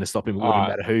one was going to stop him. It wouldn't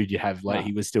matter who you have.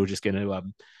 He was still just going to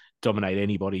dominate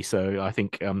anybody. So I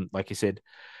think, like you said,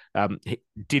 he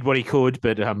did what he could,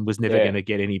 but was never going to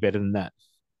get any better than that.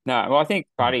 No, well, I think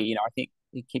Buddy, I think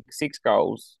he kicked 6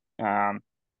 goals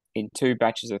in 2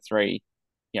 batches of 3.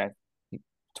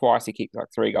 Twice he kicked like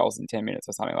 3 goals in 10 minutes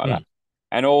or something like that,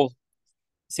 and all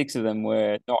 6 of them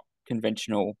were not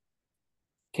conventional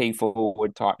key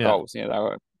forward type goals. They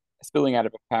were spilling out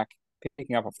of a pack,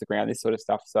 picking up off the ground, this sort of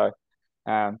stuff. So,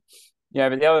 but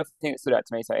the other thing that stood out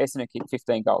to me, so Essendon kicked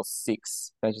 15 goals,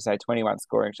 6, as you say, 21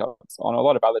 scoring shots. On a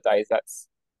lot of other days, that's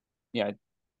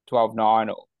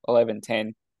 12-9 or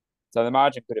 11-10. So the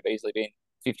margin could have easily been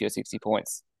 50 or 60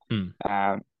 points.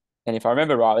 And if I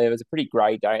remember rightly, it was a pretty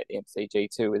grey day at the MCG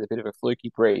too, with a bit of a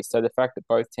fluky breeze. So the fact that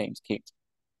both teams kicked,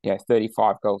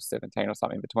 35 goals, 17 or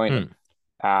something between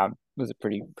them, was a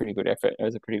pretty good effort. It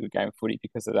was a pretty good game of footy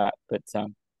because of that. But so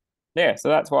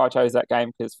that's why I chose that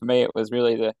game, because for me it was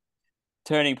really the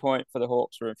turning point for the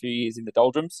Hawks for a few years in the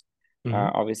doldrums.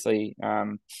 Obviously,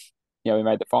 we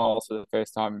made the finals for the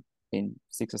first time in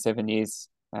 6 or 7 years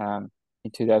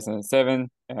in 2007.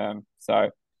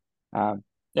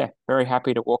 Very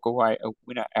happy to walk away a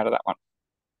winner out of that one.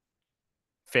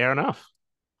 Fair enough.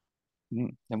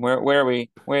 And where are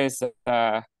we? Where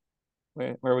are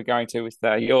we going to with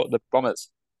the Bombers?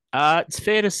 It's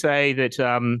fair to say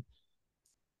that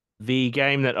the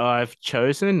game that I've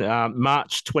chosen,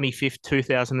 March 25th,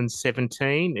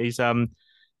 2017, is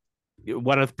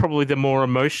one of probably the more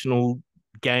emotional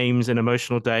games and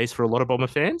emotional days for a lot of Bomber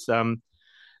fans.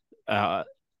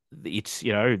 It's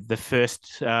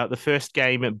the first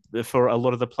game for a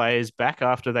lot of the players back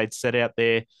after they'd set out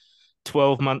their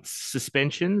 12-month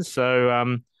suspensions.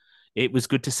 So it was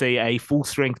good to see a full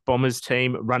strength Bombers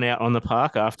team run out on the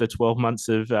park after 12 months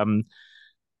of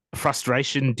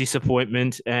frustration,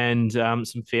 disappointment, and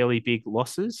some fairly big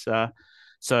losses.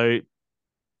 So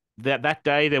that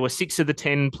day, there were 6 of the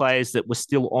 10 players that were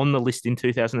still on the list in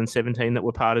 2017 that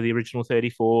were part of the original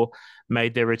 34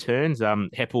 made their returns.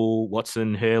 Heppel,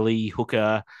 Watson, Hurley,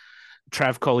 Hooker,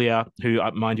 Trav Collier, who,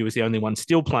 mind you, was the only one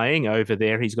still playing over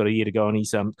there. He's got a year to go on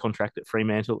his contract at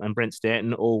Fremantle, and Brent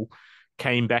Stanton all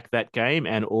came back that game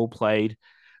and all played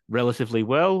relatively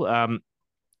well.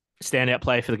 Standout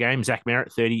player for the game, Zach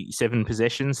Merritt, 37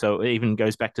 possessions. So it even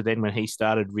goes back to then when he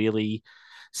started really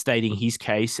stating his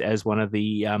case as one of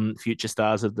the future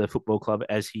stars of the football club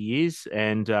as he is.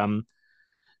 And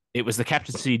it was the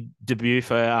captaincy debut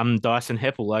for Dyson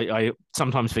Heppel. I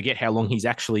sometimes forget how long he's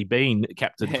actually been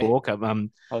captain for.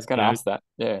 I was going to ask that.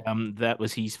 Yeah. That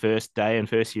was his first day and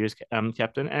first year as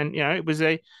captain. And, it was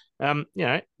it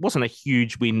wasn't a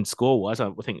huge win score-wise. I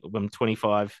think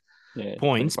 25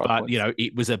 points, 25 but, points.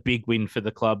 it was a big win for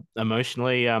the club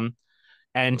emotionally. And,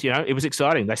 it was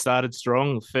exciting. They started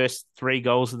strong. First 3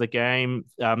 goals of the game,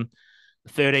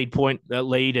 13-point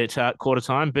lead at quarter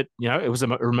time. But, it was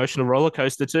an emotional roller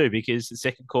coaster too, because the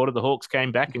second quarter, the Hawks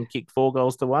came back and kicked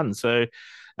 4-1. So,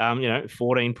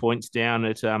 14 points down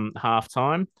at half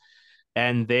time.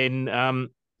 And then,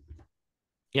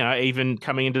 even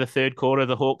coming into the third quarter,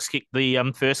 the Hawks kicked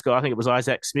the first goal. I think it was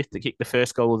Isaac Smith that kicked the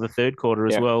first goal of the third quarter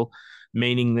as well,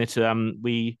 meaning that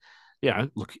we,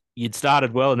 look, you'd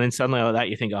started well, and then suddenly like that,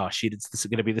 you think, oh, shit, this is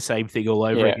going to be the same thing all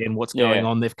over again. What's going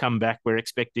on? They've come back. We're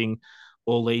expecting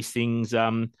all these things,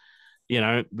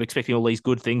 we're expecting all these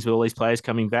good things with all these players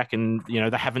coming back, and,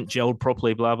 they haven't gelled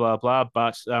properly, blah, blah, blah.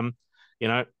 But,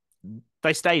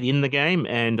 they stayed in the game,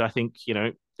 and I think,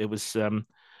 it was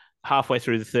halfway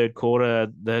through the third quarter,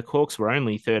 the Hawks were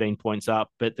only 13 points up,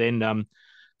 but then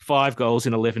 5 goals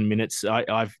in 11 minutes.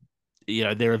 I've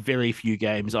there are very few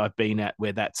games I've been at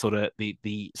where that sort of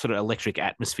the sort of electric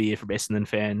atmosphere from Essendon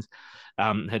fans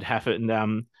had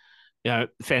happened.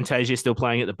 Fantasia still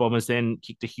playing at the Bombers then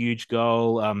kicked a huge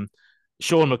goal.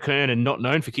 Sean McKernan, not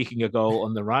known for kicking a goal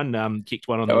on the run, kicked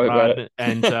one on the run,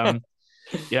 and a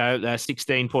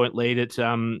 16-point lead at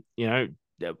 9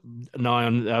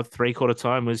 on three-quarter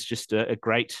time was just a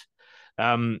great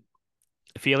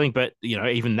feeling. But,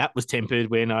 even that was tempered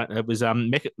when it was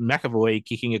McAvoy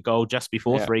kicking a goal just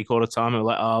before three-quarter time. And we're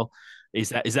like, oh, is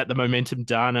that the momentum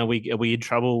done? Are we in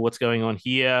trouble? What's going on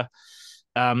here?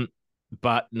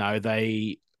 But no,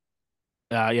 they,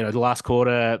 the last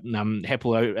quarter,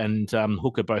 Heppel and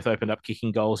Hooker both opened up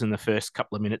kicking goals in the first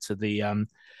couple of minutes of the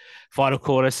final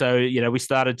quarter. So, we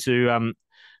started to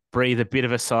breathe a bit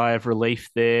of a sigh of relief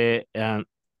there. As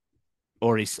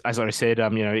I said,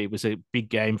 it was a big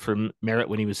game from Merritt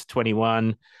when he was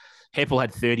 21. Heppel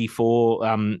had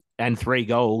 34 and 3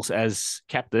 goals as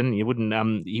captain. He wouldn't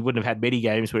have had many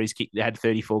games where had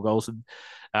 34 goals and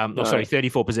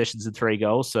 34 possessions and 3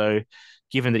 goals. So,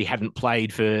 given that he hadn't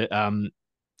played for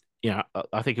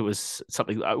I think it was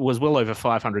something. It was well over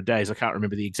 500 days. I can't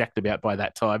remember the exact amount by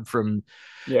that time from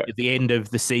the end of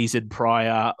the season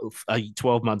prior,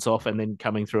 12 months off, and then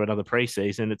coming through another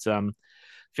preseason. It's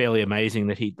fairly amazing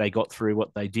that they got through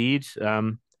what they did.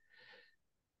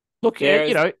 Look,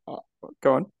 go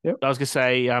on. Yep. I was going to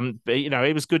say, but,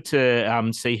 it was good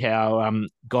to see how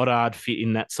Goddard fit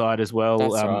in that side as well.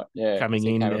 That's right. Yeah, coming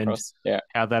in and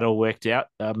how that all worked out.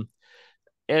 But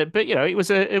it was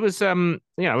an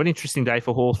interesting day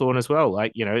for Hawthorn as well.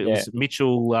 Like, it was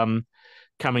Mitchell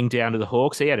coming down to the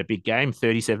Hawks. He had a big game,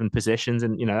 37 possessions,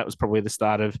 and that was probably the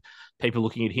start of people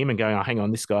looking at him and going, "Oh, hang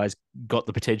on, this guy's got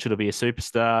the potential to be a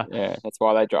superstar." Yeah, that's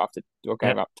why they drafted or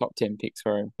gave up top 10 picks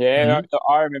for him. Yeah,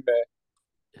 I remember.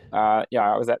 I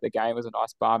was at the game. It was a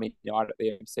nice balmy night at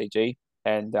the MCG,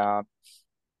 and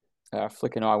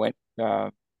Flick and I went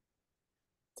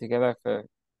together for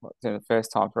the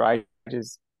first time for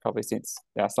ages, probably since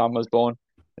our son was born.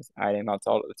 I was 18 months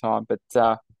old at the time, but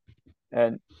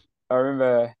and I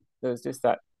remember there was just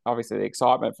that, obviously, the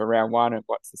excitement for round 1 and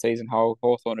what's the season hold.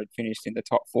 Hawthorn had finished in the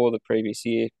top 4 the previous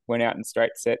year, went out in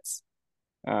straight sets.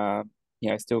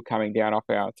 Still coming down off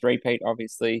our three-peat,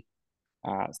 obviously.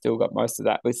 Still got most of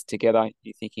that list together.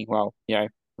 You're thinking, well,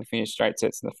 we finished straight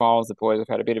sets in the finals. The boys have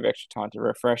had a bit of extra time to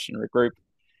refresh and regroup.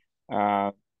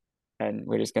 And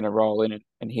we're just going to roll in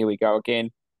and here we go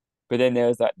again. But then there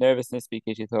was that nervousness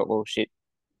because you thought, well, shit,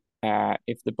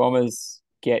 if the Bombers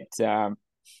get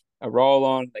a roll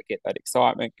on, they get that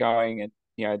excitement going, and,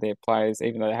 their players,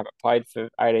 even though they haven't played for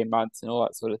 18 months and all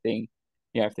that sort of thing,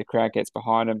 if the crowd gets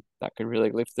behind them, that could really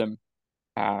lift them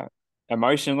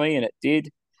emotionally, and it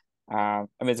did.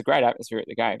 It's a great atmosphere at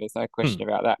the game. There's no question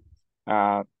about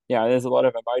that. there's a lot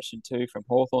of emotion too from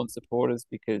Hawthorn supporters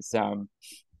because it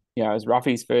was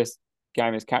Ruffy's first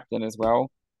game as captain as well,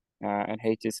 and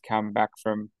he just come back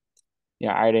from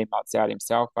 18 months out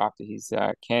himself after his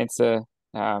cancer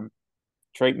um,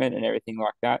 treatment and everything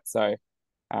like that. So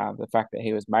the fact that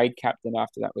he was made captain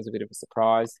after that was a bit of a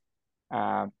surprise,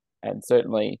 and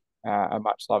certainly a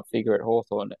much loved figure at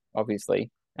Hawthorn,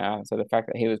 obviously. So the fact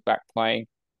that he was back playing,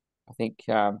 I think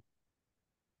I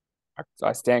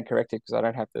stand corrected because I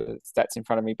don't have the stats in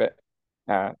front of me, but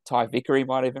Ty Vickery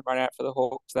might even run out for the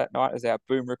Hawks that night as our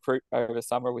boom recruit over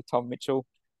summer with Tom Mitchell.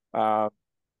 Um,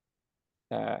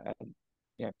 and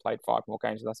played 5 more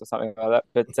games with us or something like that.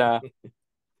 But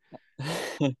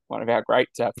one of our great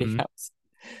pickups.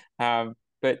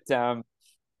 But it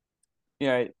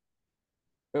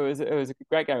was a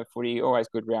great game of footy. Always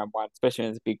good round one, especially when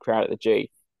there's a big crowd at the G.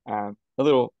 A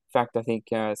little fact, I think.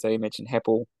 So you mentioned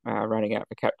Heppel running out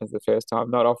for captains the first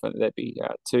time. Not often there'd be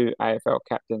 2 AFL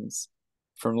captains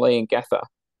from Lee and Gather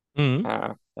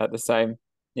Mm. at the same.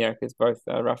 Because both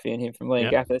Ruffy and him from Lee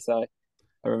and Yeah. Gather. So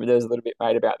I remember there was a little bit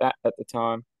made about that at the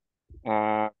time.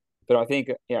 But I think,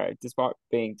 despite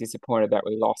being disappointed that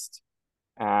we lost,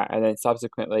 and then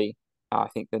subsequently, I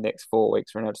think the next 4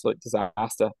 weeks were an absolute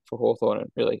disaster for Hawthorn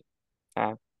and really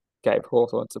gave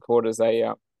Hawthorn supporters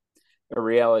a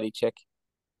reality check.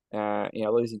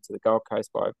 Losing to the Gold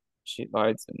Coast by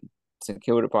shitloads and St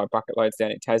Kilda by bucket loads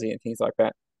down in Tassie and things like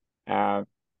that.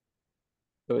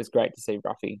 It was great to see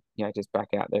Ruffy, just back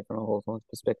out there from a Hawthorn's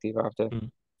perspective after,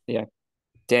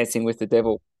 dancing with the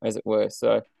devil, as it were.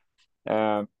 So,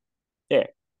 yeah,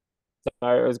 so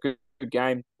it was a good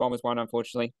game. Bombers won,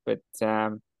 unfortunately, but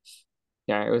it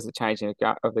was a changing of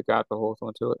the guard for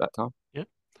Hawthorn too at that time. Yeah.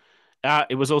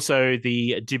 It was also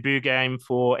the debut game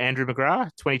for Andrew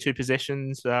McGrath, 22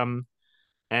 possessions. And,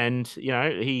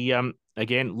 he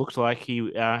again looked like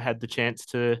he had the chance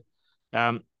to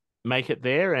make it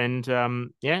there. And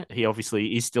he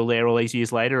obviously is still there all these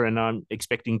years later. And I'm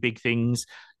expecting big things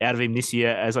out of him this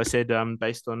year, as I said,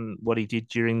 based on what he did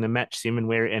during the match sim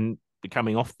and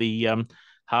coming off the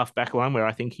half back line where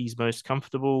I think he's most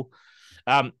comfortable.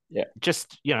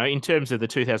 Just, in terms of the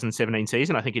 2017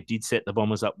 season, I think it did set the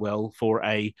Bombers up well for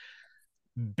a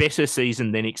better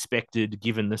season than expected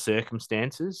given the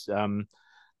circumstances.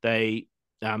 They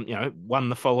won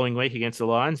the following week against the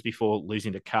Lions before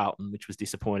losing to Carlton, which was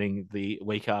disappointing the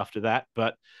week after that.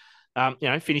 But,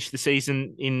 finished the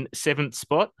season in 7th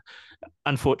spot.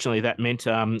 Unfortunately, that meant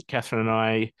Catherine and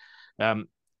I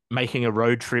making a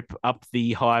road trip up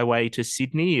the highway to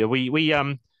Sydney. We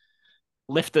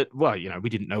left it. Well, we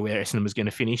didn't know where Essendon was going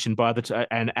to finish, and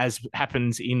and as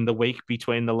happens in the week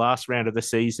between the last round of the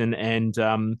season and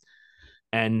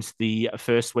the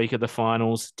first week of the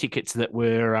finals, tickets that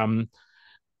were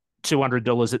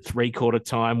 $200 at 3/4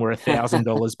 time were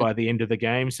 $1,000 by the end of the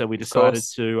game. So we decided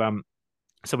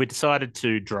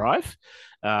to drive,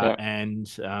 and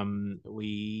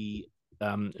we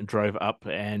drove up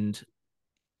and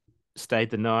stayed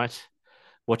the night.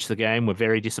 Watched the game. We're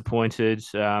very disappointed.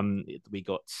 We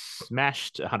got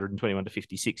smashed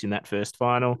 121-56 in that first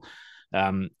final,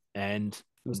 and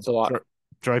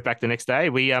drove back the next day.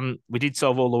 We did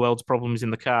solve all the world's problems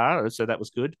in the car, so that was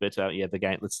good. But the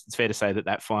game. It's fair to say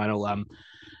that final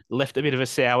left a bit of a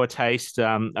sour taste.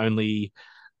 Only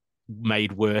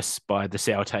made worse by the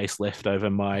sour taste left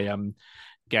over my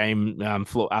game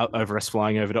over us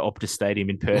flying over to Optus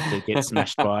Stadium in Perth to get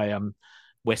smashed by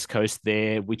West Coast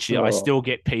there, which I still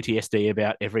get PTSD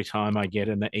about every time I get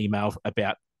an email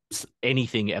about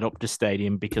anything at Optus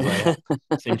Stadium because I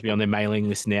seem to be on their mailing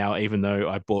list now, even though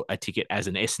I bought a ticket as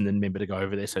an Essendon member to go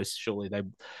over there. So surely their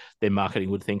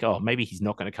marketing would think, oh, maybe he's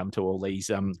not going to come to all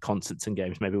these concerts and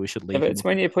games. Maybe we should leave. But it's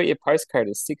when you put your postcode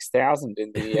as 6,000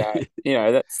 in the,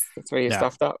 that's where you're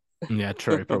stuffed up. Yeah,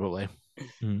 true, probably.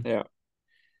 Yeah.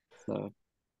 So,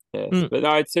 yes. But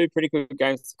no, 2 pretty good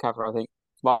games to cover, I think.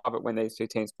 Love it when these 2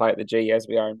 teams play at the G as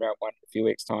we are in round 1 in a few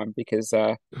weeks' time because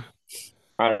I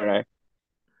don't know.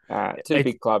 2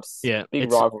 big clubs,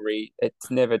 big rivalry. It's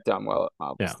never done well at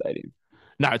Marvel Stadium.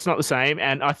 No, it's not the same.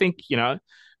 And I think,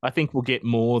 we'll get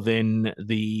more than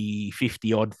the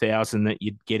 50 odd thousand that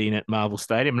you'd get in at Marvel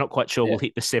Stadium. I'm not quite sure we'll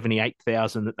hit the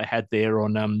 78,000 that they had there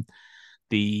on that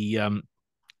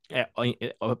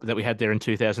we had there in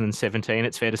 2017.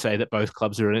 It's fair to say that both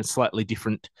clubs are in slightly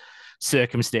different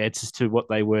circumstances to what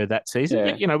they were that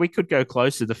season. But, we could go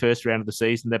close to the first round of the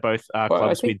season. They're both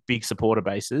clubs with big supporter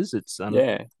bases. It's and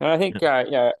I think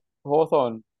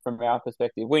Hawthorn, from our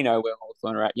perspective, we know where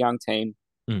Hawthorn are at. Young team,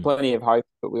 plenty of hope,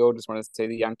 but we all just want to see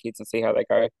the young kids and see how they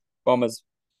go. Bombers,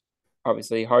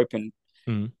 obviously, hope and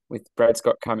with Brad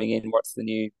Scott coming in, what's the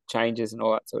new changes and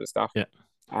all that sort of stuff. Yeah.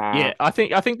 Uh, Yeah, I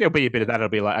think there'll be a bit of that. It'll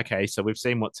be like, okay, so we've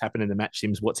seen what's happened in the match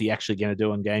sims. What's he actually going to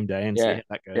do on game day, and see yeah, how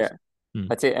that goes. yeah,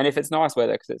 that's it. And if it's nice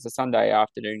weather, because it's a Sunday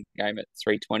afternoon game at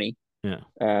 3:20, Yeah.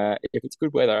 if it's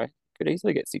good weather, I could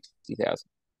easily get 60,000.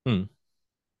 Hmm.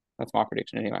 That's my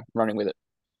prediction anyway. Running with it.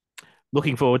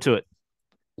 Looking forward to it.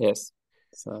 Yes.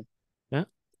 So Yeah.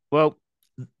 Well,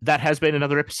 that has been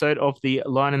another episode of the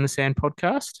Line in the Sand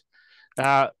podcast.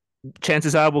 Uh,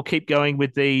 Chances are we'll keep going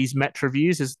with these match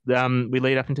reviews as we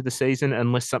lead up into the season,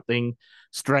 unless something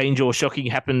strange or shocking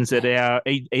happens at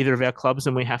either of our clubs,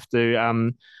 and we have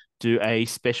to do a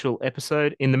special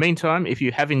episode. In the meantime, if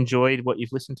you have enjoyed what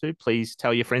you've listened to, please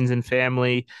tell your friends and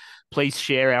family. Please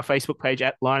share our Facebook page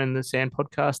at Line in the Sand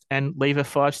podcast and leave a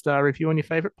 5-star review on your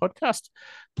favorite podcast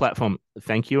platform.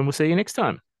 Thank you, and we'll see you next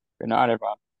time. good night,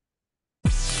 everyone.